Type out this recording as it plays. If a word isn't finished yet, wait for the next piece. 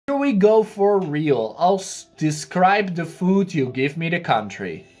we go for real. I'll describe the food, you give me the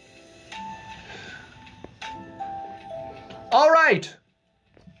country. Alright.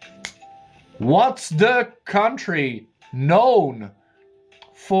 What's the country known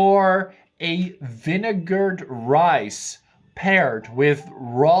for a vinegared rice paired with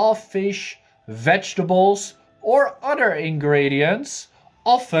raw fish, vegetables, or other ingredients,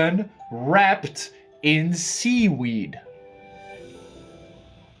 often wrapped in seaweed?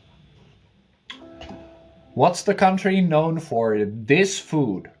 What's the country known for this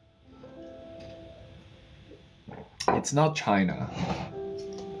food? It's not China.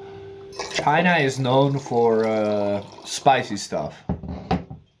 China is known for spicy stuff.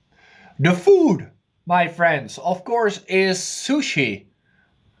 The food, my friends, of course, is sushi.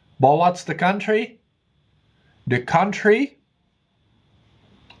 But what's the country? The country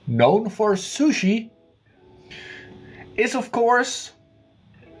known for sushi is, of course,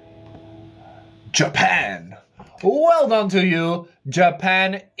 Japan. Well done to you.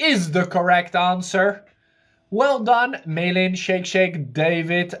 Japan is the correct answer. Well done, Maylin, Shake,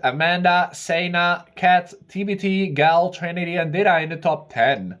 David, Amanda, Sena, Kat, TBT, Gal, Trinity, and Dida in the top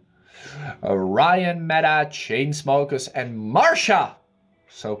 10. Ryan, Meta, Chainsmokers, and Marsha.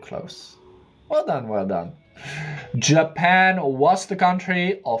 So close. Well done, well done. Japan was the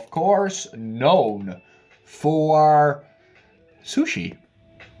country, of course, known for sushi.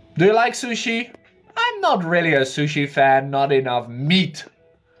 Do you like sushi? I'm not really a sushi fan, not enough meat.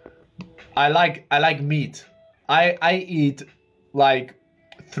 I like meat. I eat like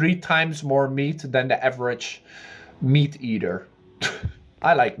 3 times more meat than the average meat eater.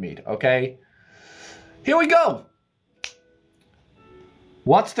 I like meat, okay? Here we go.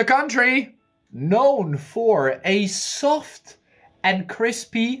 What's the country known for a soft and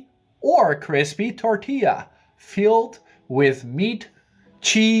crispy or crispy tortilla filled with meat,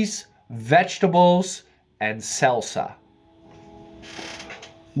 cheese, vegetables, and salsa?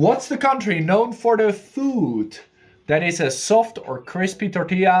 What's the country known for the food that is a soft or crispy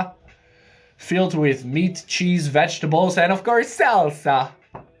tortilla filled with meat, cheese, vegetables, and of course salsa?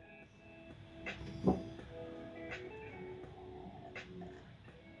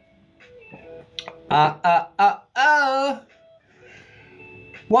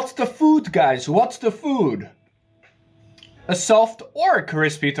 What's the food, guys? What's the food? A soft or a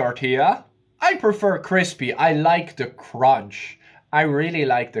crispy tortilla? I prefer crispy. I like the crunch. I really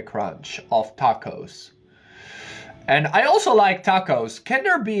like the crunch of tacos. And I also like tacos. Can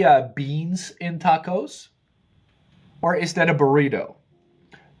there be beans in tacos? Or is that a burrito?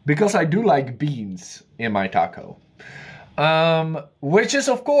 Because I do like beans in my taco. Which is,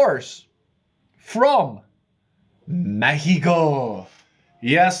 of course, from Mexico.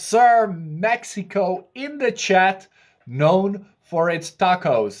 Yes, sir, Mexico in the chat, known for its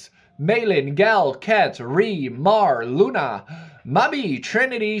tacos. Malin, Gal, Kat, Ree, Mar, Luna, Mabi,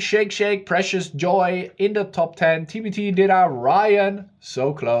 Trinity, Shake, Precious Joy in the top 10. TBT, Dida, Ryan,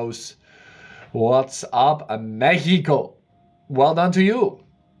 so close. What's up, Mexico? Well done to you.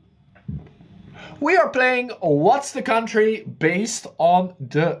 We are playing What's the Country based on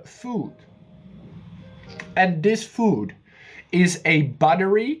the food. And this food is a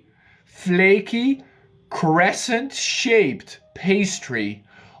buttery, flaky, crescent-shaped pastry,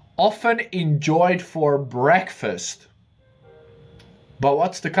 often enjoyed for breakfast. But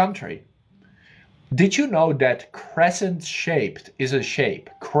what's the country? Did you know that crescent-shaped is a shape?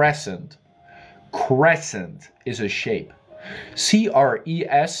 Crescent. Crescent is a shape. C-R-E-S-C-E-N-T.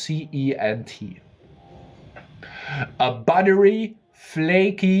 A buttery,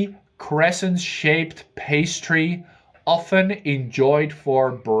 flaky, crescent-shaped pastry, often enjoyed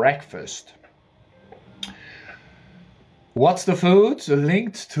for breakfast. What's the food?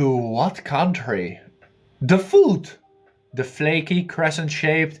 Linked to what country? The food, the flaky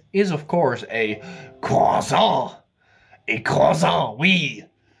crescent-shaped, is of course a croissant. A croissant, oui.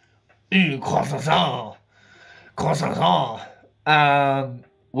 Un croissant. Croissant.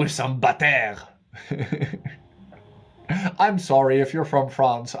 With some butter. I'm sorry if you're from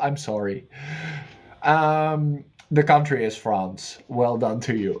France. I'm sorry. The country is France. Well done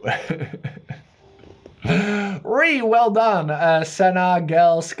to you. Well done. Senna,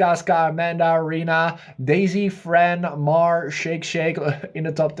 Gel, Skaska, Amanda, Rina, Daisy, Fran, Mar, Shake in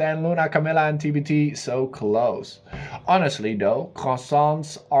the top 10. Luna, Camilla, and TBT. So close. Honestly though,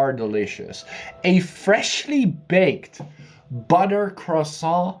 croissants are delicious. A freshly baked butter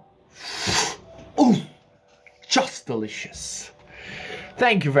croissant. Ooh, just delicious.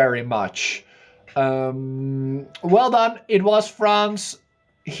 Thank you very much. Well done. It was France.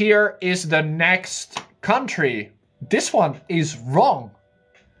 Here is the next country. This one is wrong.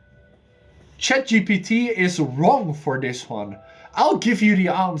 ChatGPT is wrong for this one. I'll give you the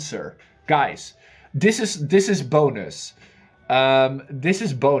answer. Guys, this is bonus. This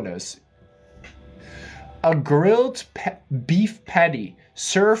is bonus. A grilled beef patty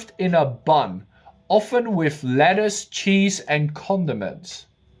served in a bun, often with lettuce, cheese, and condiments.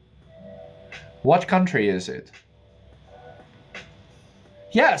 What country is it?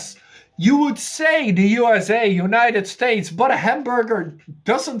 Yes, you would say the USA, United States, but a hamburger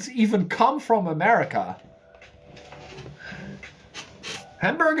doesn't even come from America.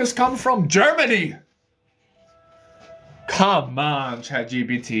 Hamburgers come from Germany. Come on,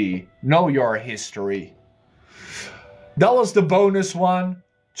 ChatGPT. Know your history. That was the bonus one.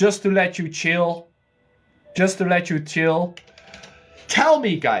 Just to let you chill. Just to let you chill. Tell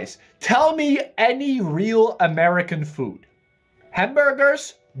me, guys. Tell me any real American food.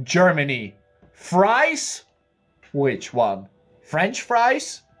 Hamburgers? Germany. Fries? Which one? French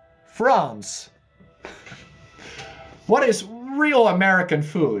fries? France. What is real American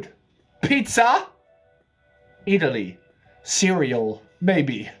food? Pizza? Italy. Cereal?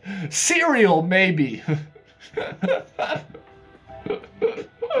 Maybe. Cereal? Maybe.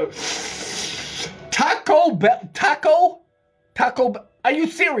 Taco? Are you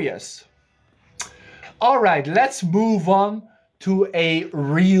serious? Alright, let's move on to a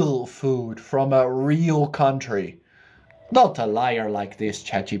real food from a real country. Not a liar like this,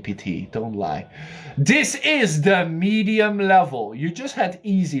 ChatGPT. Don't lie. This is the medium level. You just had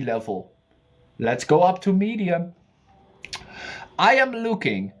easy level. Let's go up to medium. I am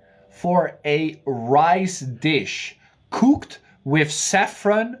looking for a rice dish cooked with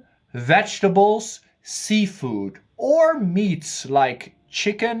saffron, vegetables, seafood, or meats like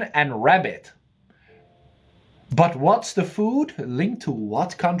chicken and rabbit. But what's the food? Linked to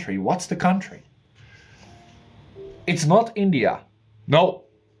what country? What's the country? It's not India. No.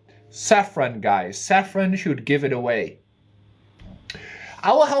 Saffron, guys. Saffron should give it away.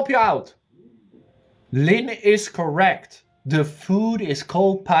 I will help you out. Lynn is correct. The food is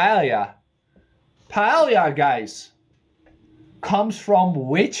called paella. Paella, guys, comes from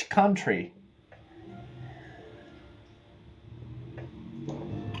which country?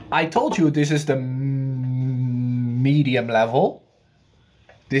 I told you this is the medium level.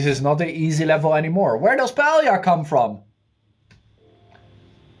 This is not the easy level anymore. Where does paella come from?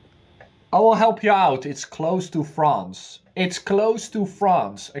 I will help you out. It's close to France. It's close to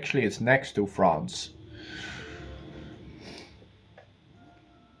France. Actually, it's next to France.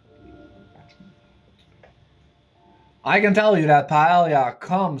 I can tell you that paella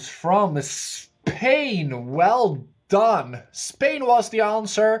comes from Spain. Well done. Spain was the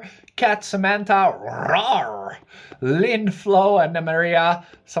answer. Kat, Samantha, rawr. Lynn, Flo, Anna Maria,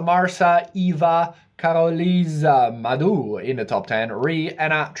 Samarsa, Eva, Carolisa, Madhu in the top 10. Ree,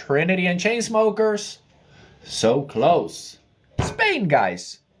 Anna, Trinity, and Chainsmokers. So close. Spain,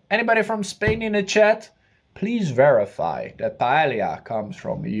 guys. Anybody from Spain in the chat? Please verify that paella comes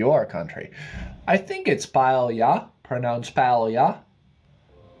from your country. I think it's paella, pronounced paella.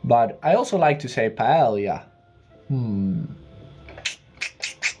 But I also like to say paella.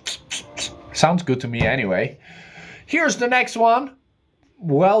 Sounds good to me anyway. Here's the next one.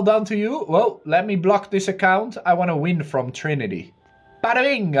 Well done to you. Well, let me block this account. I want to win from Trinity. Bada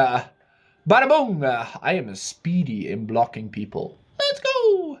bing. Bada boom. I am speedy in blocking people. Let's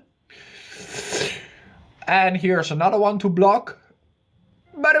go. And here's another one to block.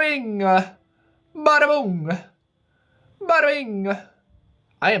 Bada bing. Bada boom. Bada bing.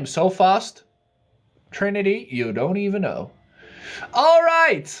 I am so fast. Trinity, you don't even know. All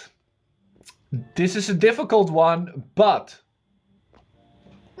right. This is a difficult one, but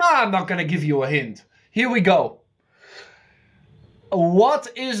I'm not going to give you a hint. Here we go. What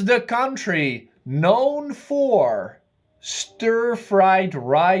is the country known for stir-fried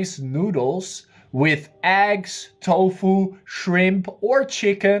rice noodles with eggs, tofu, shrimp or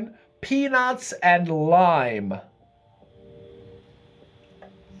chicken, peanuts and lime?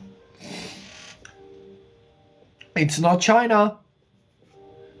 It's not China.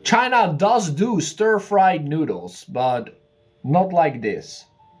 China does do stir-fried noodles, but not like this.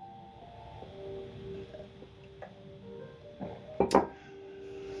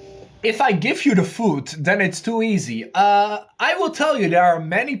 If I give you the food, then it's too easy. I will tell you there are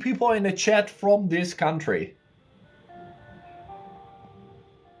many people in the chat from this country.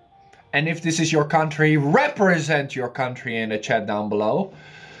 And if this is your country, represent your country in the chat down below.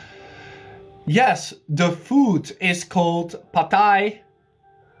 Yes, the food is called pad thai.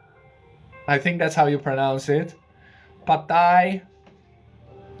 I think that's how you pronounce it. Pad thai.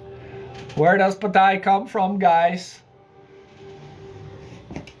 Where does pad thai come from, guys?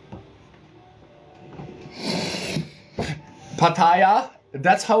 Pattaya,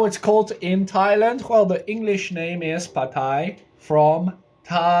 that's how it's called in Thailand. Well, the English name is Pad Thai from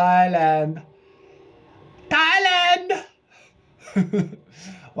Thailand. Thailand!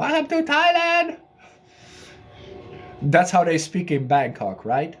 Welcome to Thailand! That's how they speak in Bangkok,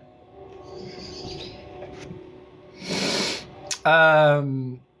 right?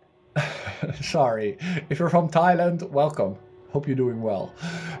 Sorry. If you're from Thailand, welcome. Hope you're doing well.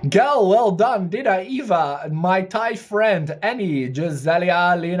 Gal, well done. Dida, Eva, my Thai friend, Annie,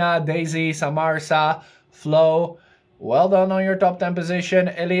 Giselia, Lina, Daisy, Samarsa, Flo. Well done on your top 10 position.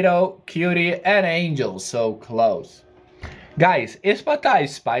 Elito, Cutie, and Angel. So close. Guys, is Pad Thai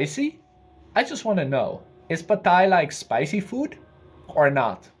spicy? I just want to know. Is Pad Thai like spicy food or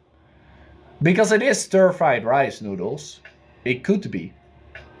not? Because it is stir-fried rice noodles. It could be.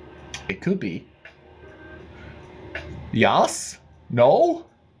 It could be. Yes? No?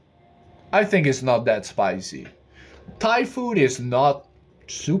 I think it's not that spicy. Thai food is not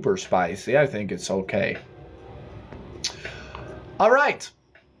super spicy. I think it's okay. Alright.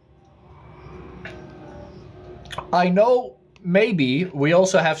 I know maybe we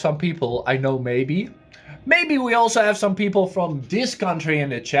also have some people, maybe we also have some people from this country in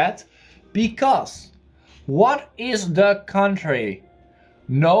the chat, because what is the country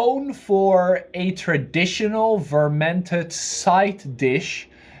known for a traditional fermented side dish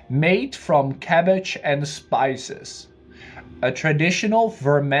made from cabbage and spices? A traditional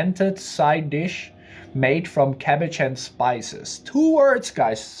fermented side dish made from cabbage and spices. 2 words,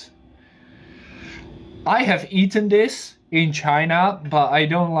 guys. I have eaten this in China, but I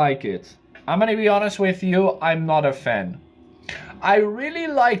don't like it. I'm gonna be honest with you, I'm not a fan. I really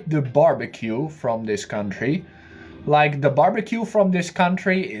like the barbecue from this country. Like, the barbecue from this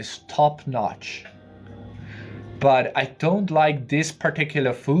country is top notch. But I don't like this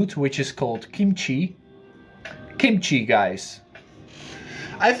particular food, which is called kimchi. Kimchi, guys.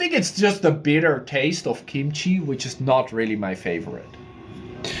 I think it's just the bitter taste of kimchi, which is not really my favorite.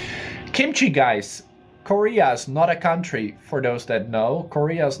 Kimchi, guys. Korea is not a country, for those that know.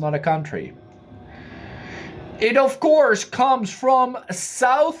 Korea is not a country. It, of course, comes from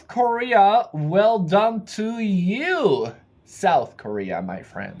South Korea. Well done to you. South Korea, my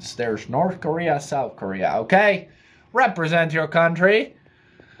friends. There's North Korea, South Korea, okay? Represent your country.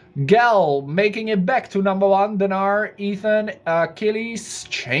 Gal, making it back to number 1. Dinar, Ethan, Achilles,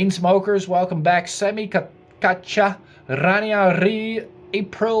 Chainsmokers, welcome back. Semi, Kacha, Rania, Ri,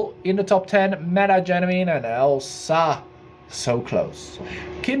 April in the top 10. Meta, Genuine, and Elsa. So close.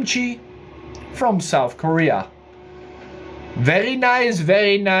 Kimchi from South Korea. Very nice,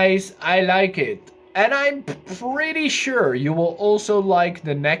 very nice. I like it. And I'm pretty sure you will also like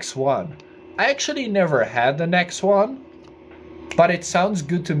the next one. I actually never had the next one, but it sounds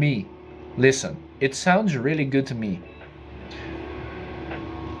good to me. Listen, it sounds really good to me.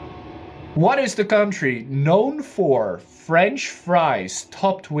 What is the country known for French fries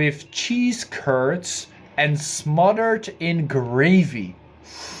topped with cheese curds and smothered in gravy?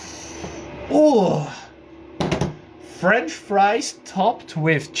 Oh, French fries topped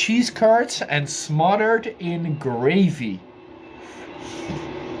with cheese curds and smothered in gravy.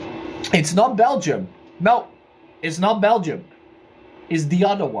 It's not Belgium. No, it's not Belgium. It's the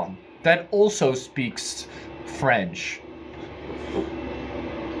other one that also speaks French.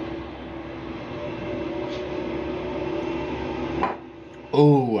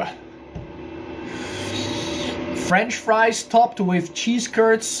 Ooh. French fries topped with cheese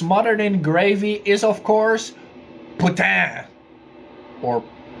curds smothered in gravy is, of course, putain. Or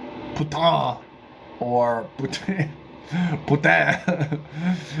putain. Or putain. Putain.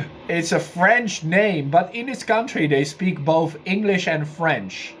 It's a French name, but in this country they speak both English and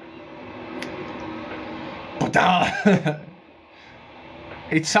French. Putain.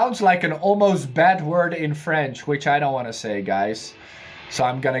 It sounds like an almost bad word in French, which I don't want to say, guys. So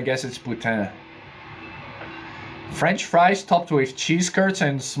I'm gonna guess it's putain. French fries topped with cheese curds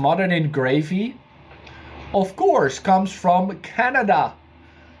and smothered in gravy, of course, comes from Canada.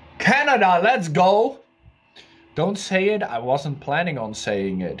 Canada, let's go! Don't say it, I wasn't planning on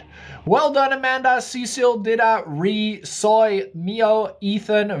saying it. Well done, Amanda, Cecil, Dida, Ree, Soy, Mio,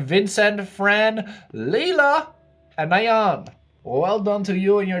 Ethan, Vincent, Fran, Leila, and Nayan. Well done to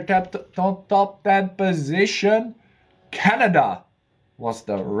you in your top 10 position. Canada was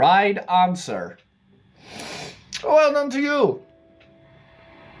the right answer. Well done to you.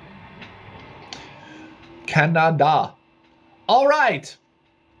 Canada. All right.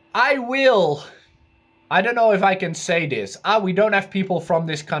 I don't know if I can say this. We don't have people from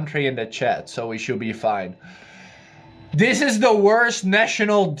this country in the chat, so we should be fine. This is the worst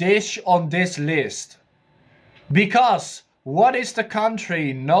national dish on this list. Because What is the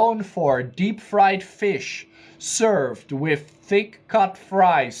country known for deep fried fish served with thick cut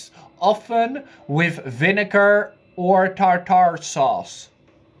fries, often with vinegar or tartar sauce?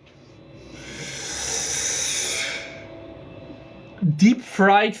 Deep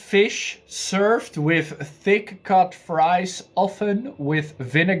fried fish served with thick cut fries, often with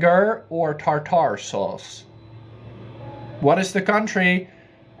vinegar or tartar sauce. What is the country?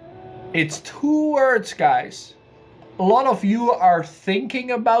 It's 2 words, guys. A lot of you are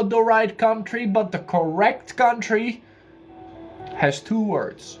thinking about the right country, but the correct country has 2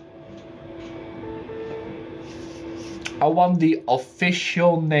 words. I want the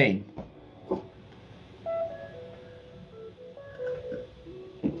official name.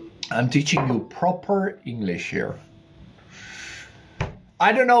 I'm teaching you proper English here.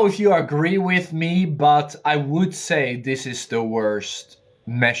 I don't know if you agree with me, but I would say this is the worst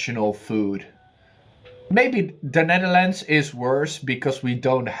national food. Maybe the Netherlands is worse because we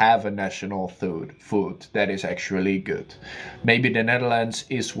don't have a national food that is actually good. Maybe the Netherlands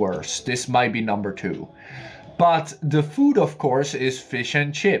is worse. This might be number 2. But the food, of course, is fish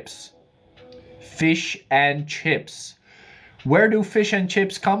and chips. Fish and chips. Where do fish and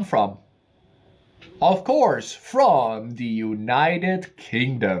chips come from? Of course, from the United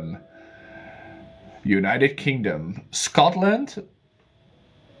Kingdom. United Kingdom. Scotland?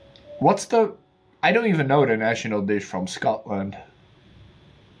 I don't even know the national dish from Scotland.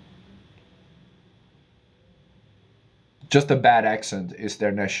 Just a bad accent is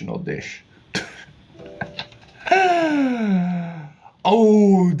their national dish.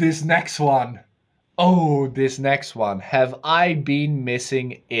 Oh, this next one. Oh, this next one. Have I been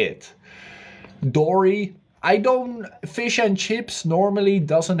missing it? Dory. Fish and chips normally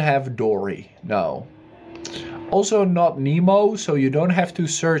doesn't have dory. No. Also not Nemo, so you don't have to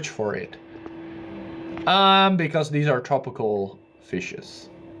search for it. Because these are tropical fishes.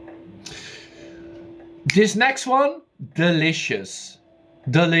 This next one, delicious.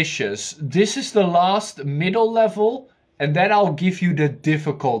 Delicious. This is the last middle level, and then I'll give you the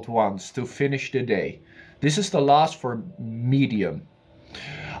difficult ones to finish the day. This is the last for medium.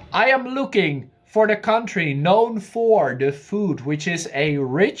 I am looking for the country known for the food, which is a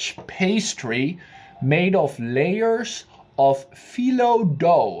rich pastry made of layers of phyllo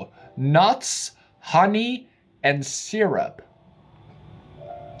dough, nuts, honey, and syrup.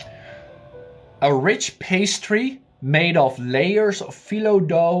 A rich pastry made of layers of phyllo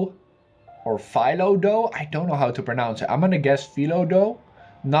dough or phyllo dough. I don't know how to pronounce it. I'm gonna guess phyllo dough,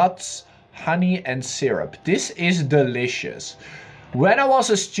 nuts, honey, and syrup. This is delicious. When I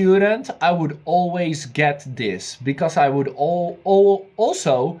was a student, I would always get this because I would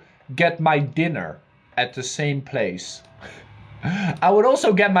also get my dinner at the same place. I would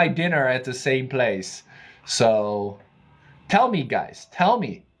also get my dinner at the same place. So, tell me, guys, tell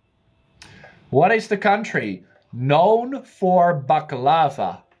me. What is the country known for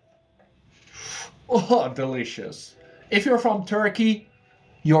baklava? Oh, delicious. If you're from Turkey,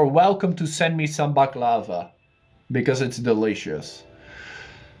 you're welcome to send me some baklava because it's delicious.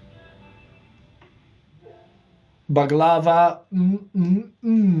 Baklava,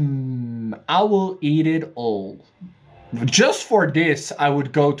 I will eat it all. Just for this, I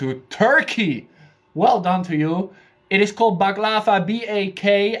would go to Turkey. Well done to you. It is called baklava,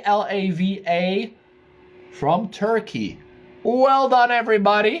 B-A-K-L-A-V-A, from Turkey. Well done,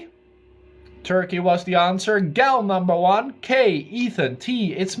 everybody. Turkey was the answer. Gal number 1, K, Ethan,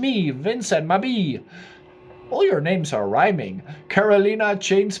 T, it's me, Vincent, Mabi. All your names are rhyming. Carolina,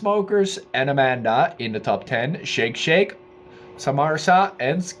 Chainsmokers, and Amanda in the top 10. Shake Shake, Samarsa,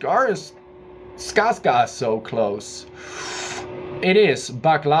 and Scars. Skaska, so close. It is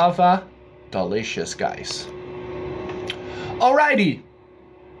baklava. Delicious, guys. Alrighty.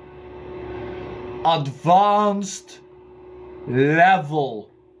 Advanced level.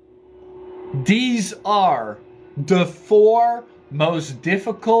 These are the 4 most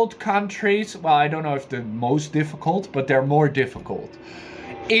difficult countries. Well, I don't know if the most difficult, but they're more difficult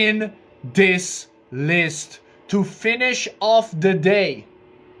in this list to finish off the day.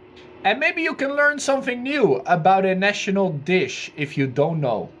 And maybe you can learn something new about a national dish if you don't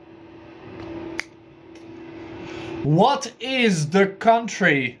know. What is the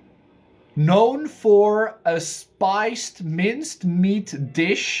country known for a spiced minced meat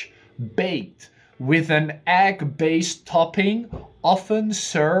dish baked with an egg-based topping, often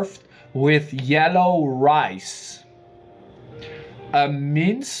served with yellow rice?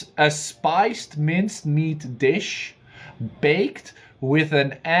 A spiced minced meat dish baked with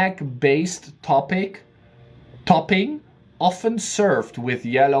an egg-based topping, often served with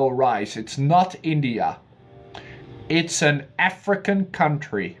yellow rice. It's not India. It's an African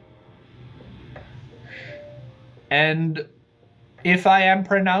country. And if I am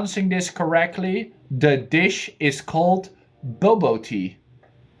pronouncing this correctly, the dish is called boboti.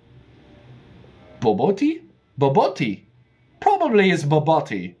 Boboti? Boboti. Probably is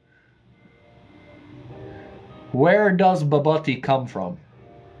boboti. Where does boboti come from?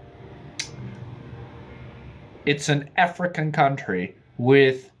 It's an African country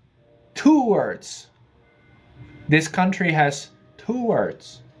with 2 words. This country has 2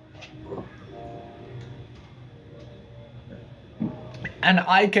 words. And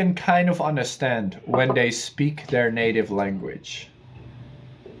I can kind of understand when they speak their native language.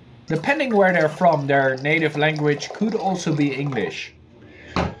 Depending where they're from, their native language could also be English.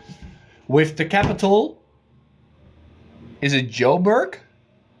 With the capital, is it Joburg?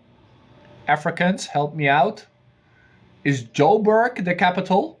 Africans, help me out. Is Joburg the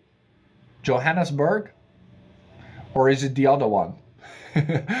capital? Johannesburg? Or is it the other one?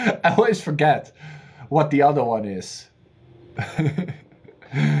 I always forget what the other one is.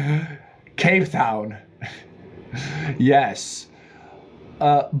 Cape Town. Yes.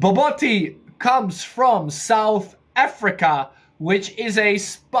 Boboti comes from South Africa, which is a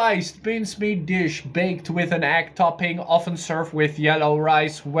spiced mincemeat dish baked with an egg topping, often served with yellow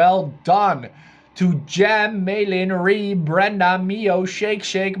rice. Well done to Jam, Maylin, Ree, Brenda, Mio, Shake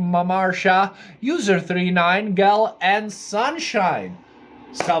Shake, Mamarsha, User39, Gal, and Sunshine.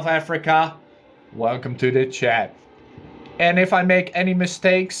 South Africa, welcome to the chat. And if I make any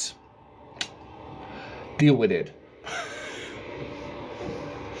mistakes, deal with it.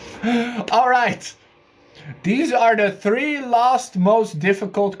 All right. These are the 3 last most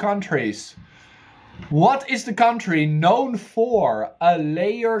difficult countries. What is the country known for? A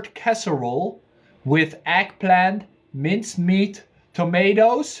layered casserole with eggplant, minced meat,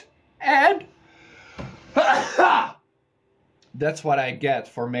 tomatoes, and... That's what I get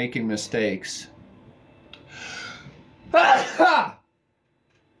for making mistakes.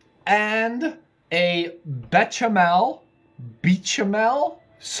 And a bechamel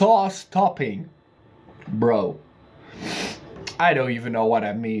sauce topping. Bro, I don't even know what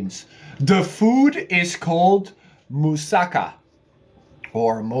that means. The food is called moussaka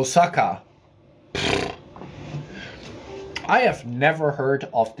or moussaka. I have never heard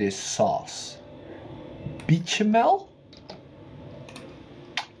of this sauce. Bechamel?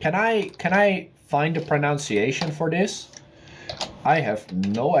 Can I find a pronunciation for this? I have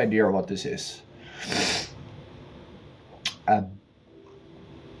no idea what this is. A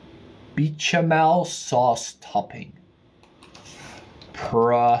bechamel sauce topping.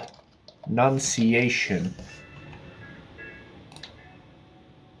 Pronunciation.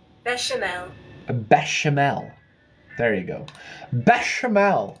 Bechamel. A bechamel. There you go.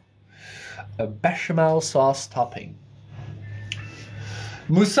 Bechamel. A bechamel sauce topping.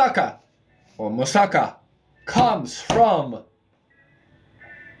 Moussaka or moussaka comes from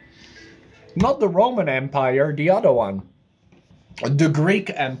not the Roman Empire, the other one. The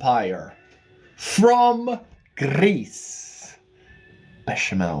Greek Empire. From Greece.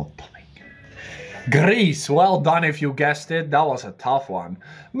 Bechamel topping. Greece, well done if you guessed it. That was a tough one.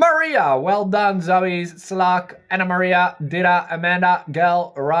 Maria, well done. Zoe, Slack, Anna Maria, Dira, Amanda,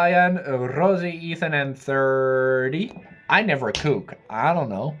 Gail, Ryan, Rosie, Ethan, and 30. I never cook. I don't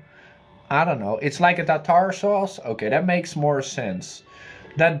know. It's like a tartar sauce. Okay, that makes more sense.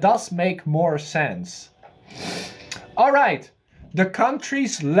 That does make more sense. All right. The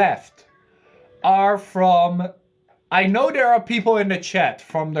countries left are from... I know there are people in the chat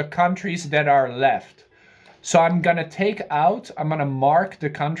from the countries that are left. So I'm gonna I'm gonna mark the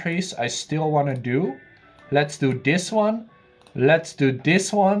countries I still wanna do. Let's do this one. Let's do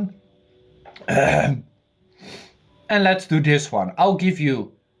this one. And let's do this one. We're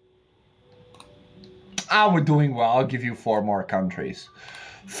doing well. I'll give you 4 more countries.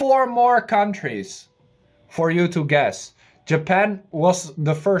 4 more countries for you to guess. Japan was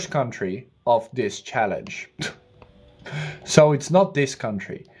the first country of this challenge. So it's not this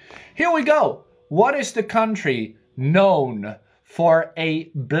country. Here we go. What is the country known for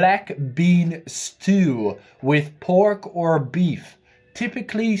a black bean stew with pork or beef,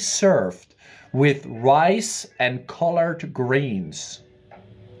 typically served with rice and collard greens?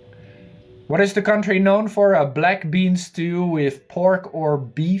 What is the country known for a black bean stew with pork or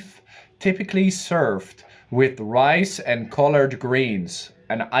beef, typically served with rice and collard greens?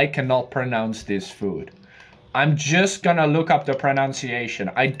 And I cannot pronounce this food. I'm just gonna look up the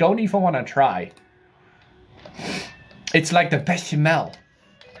pronunciation. I don't even want to try. It's like the bechamel.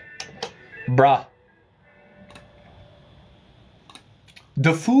 Bruh.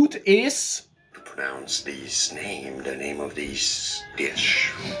 The food is pronounce the name of this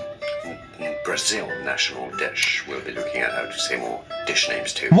dish. Brazil national dish. We'll be looking at how to say more dish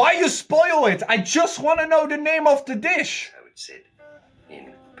names too. Why you spoil it? I just want to know the name of the dish. How it's said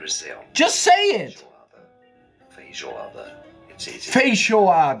in Brazil. Just say it. Feijoada. It's easy.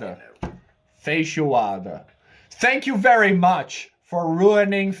 Feijoada. Feijoada. Thank you very much for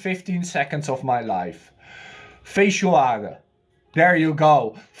ruining 15 seconds of my life. Feijoada. There you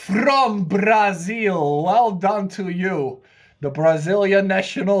go. From Brazil. Well done to you. The Brazilian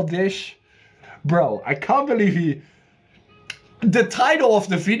national dish. Bro, I can't believe the title of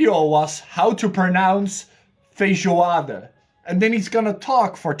the video was how to pronounce feijoada. And then he's gonna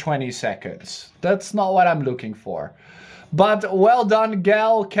talk for 20 seconds. That's not what I'm looking for. But well done,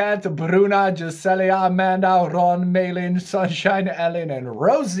 Gal, Kat, Bruna, Giselia, Amanda, Ron, Malin, Sunshine, Ellen, and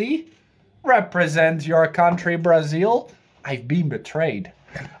Rosie. Represent your country, Brazil. I've been betrayed.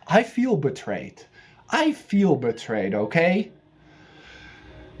 I feel betrayed. I feel betrayed, okay?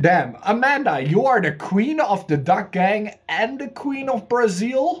 Damn, Amanda, you are the queen of the duck gang and the queen of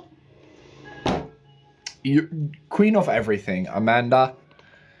Brazil? You're queen of everything, Amanda.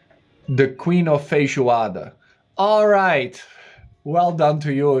 The queen of feijoada. All right. Well done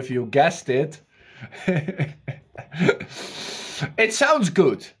to you if you guessed it. It sounds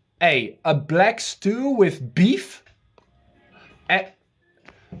good. Hey, a black stew with beef?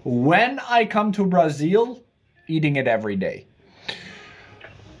 When I come to Brazil, eating it every day.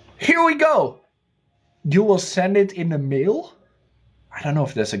 Here we go. You will send it in the mail? I don't know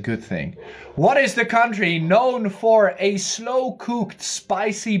if that's a good thing. What is the country known for a slow-cooked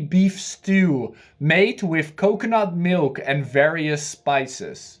spicy beef stew made with coconut milk and various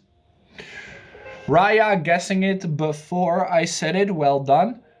spices? Raya guessing it before I said it. Well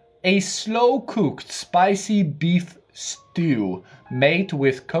done. A slow-cooked spicy beef stew made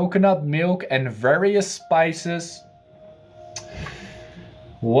with coconut milk and various spices.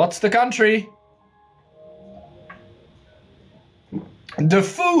 What's the country? The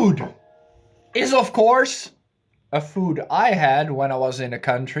food is, of course, a food I had when I was in the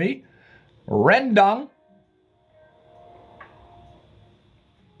country. Rendang.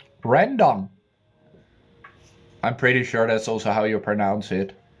 Rendang. I'm pretty sure that's also how you pronounce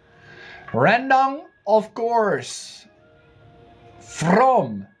it. Rendang, of course.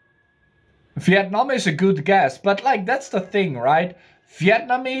 From Vietnam is a good guess, but like that's the thing, right?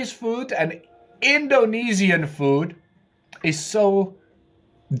 Vietnamese food and Indonesian food is so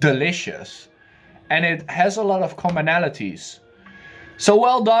delicious and it has a lot of commonalities. So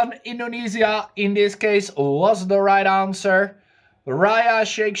well done, Indonesia in this case was the right answer. Raya,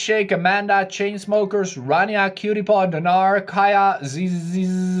 Shake Shake, Amanda, Chainsmokers, Rania, Cutie Paw, Dinar, Kaya,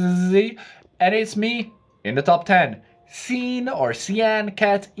 ZZZ, and it's me in the top 10. Scene or Cian,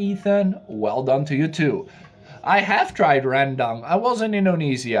 Cat, Ethan, well done to you too. I have tried rendang. I was in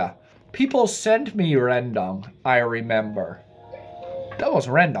Indonesia. People sent me rendang, I remember. That was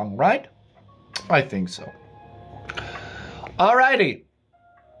rendang, right? I think so. Alrighty.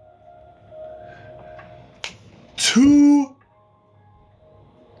 2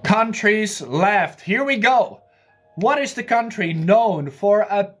 countries left. Here we go. What is the country known for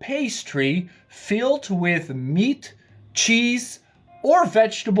a pastry filled with meat, cheese, or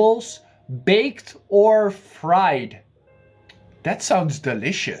vegetables, baked or fried? That sounds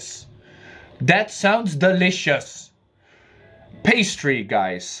delicious. That sounds delicious. Pastry,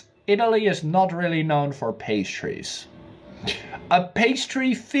 guys. Italy is not really known for pastries. A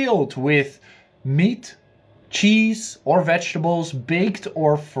pastry filled with meat, cheese, or vegetables, baked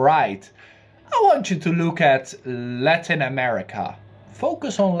or fried. I want you to look at Latin America.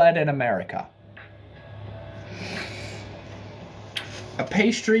 Focus on Latin America. A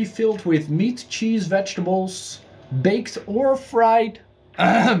pastry filled with meat, cheese, vegetables, baked or fried,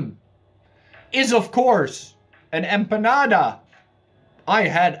 is of course an empanada. I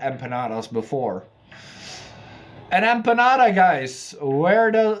had empanadas before. An empanada, guys. Where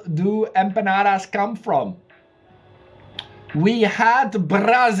do empanadas come from? We had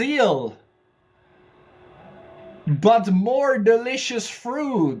Brazil. But more delicious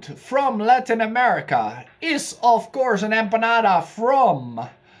fruit from Latin America is of course an empanada from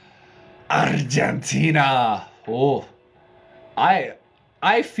Argentina. Oh, I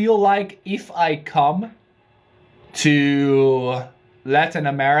feel like if I come to Latin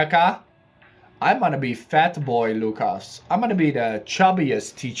America, I'm gonna be fat boy Lucas. I'm gonna be the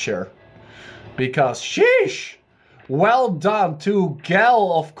chubbiest teacher. Because sheesh! Well done to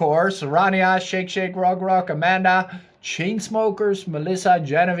Gal, of course. Rania, Shake Shake, Rock Rock, Amanda, Chainsmokers, Melissa,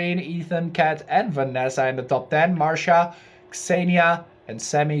 Genevieve, Ethan, Kat, and Vanessa in the top 10. Marsha, Xenia, and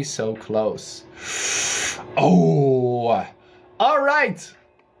semi so close. Oh, all right.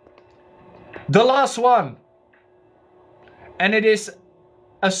 The last one. And it is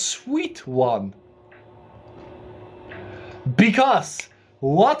a sweet one. Because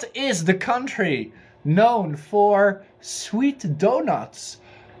what is the country known for sweet donuts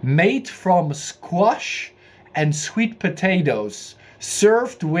made from squash and sweet potatoes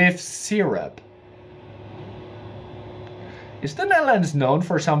served with syrup? Is the Netherlands known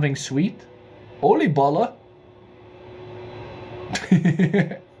for something sweet? Oliebollen?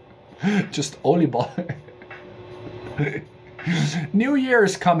 Just oliebollen. New Year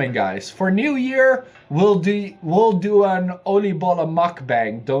is coming, guys. For New Year, we'll do an oliebollen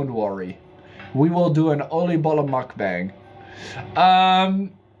mukbang. Don't worry, we will do an oliebollen mukbang.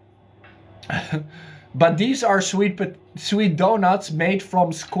 But these are sweet donuts made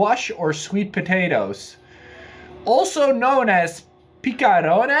from squash or sweet potatoes, also known as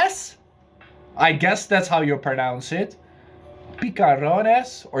picarones. I guess that's how you pronounce it.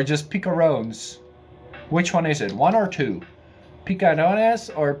 Picarones or just picarones? Which one is it? One or two? Picarones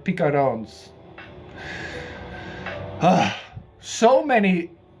or picarons? So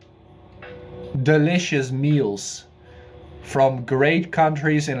many delicious meals from great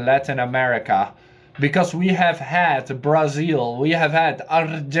countries in Latin America, because we have had Brazil, we have had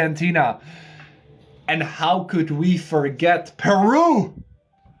Argentina, and how could we forget Peru?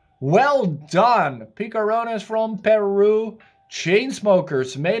 Well done! Picarones from Peru,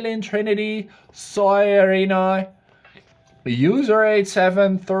 Chainsmokers, Mail-in Trinity, Soirina, User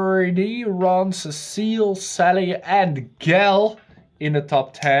 8730, Ron, Cecile, Sally, and Gal in the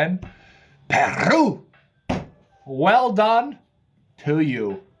top 10. Peru! Well done to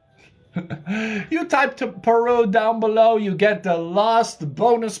you. You type to Peru down below, you get the last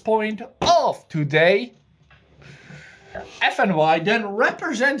bonus point of today. FNY, then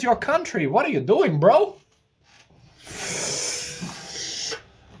represent your country. What are you doing, bro?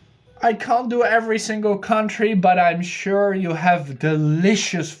 I can't do every single country, but I'm sure you have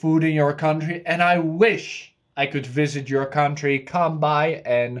delicious food in your country, and I wish I could visit your country, come by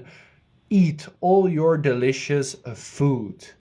and eat all your delicious food.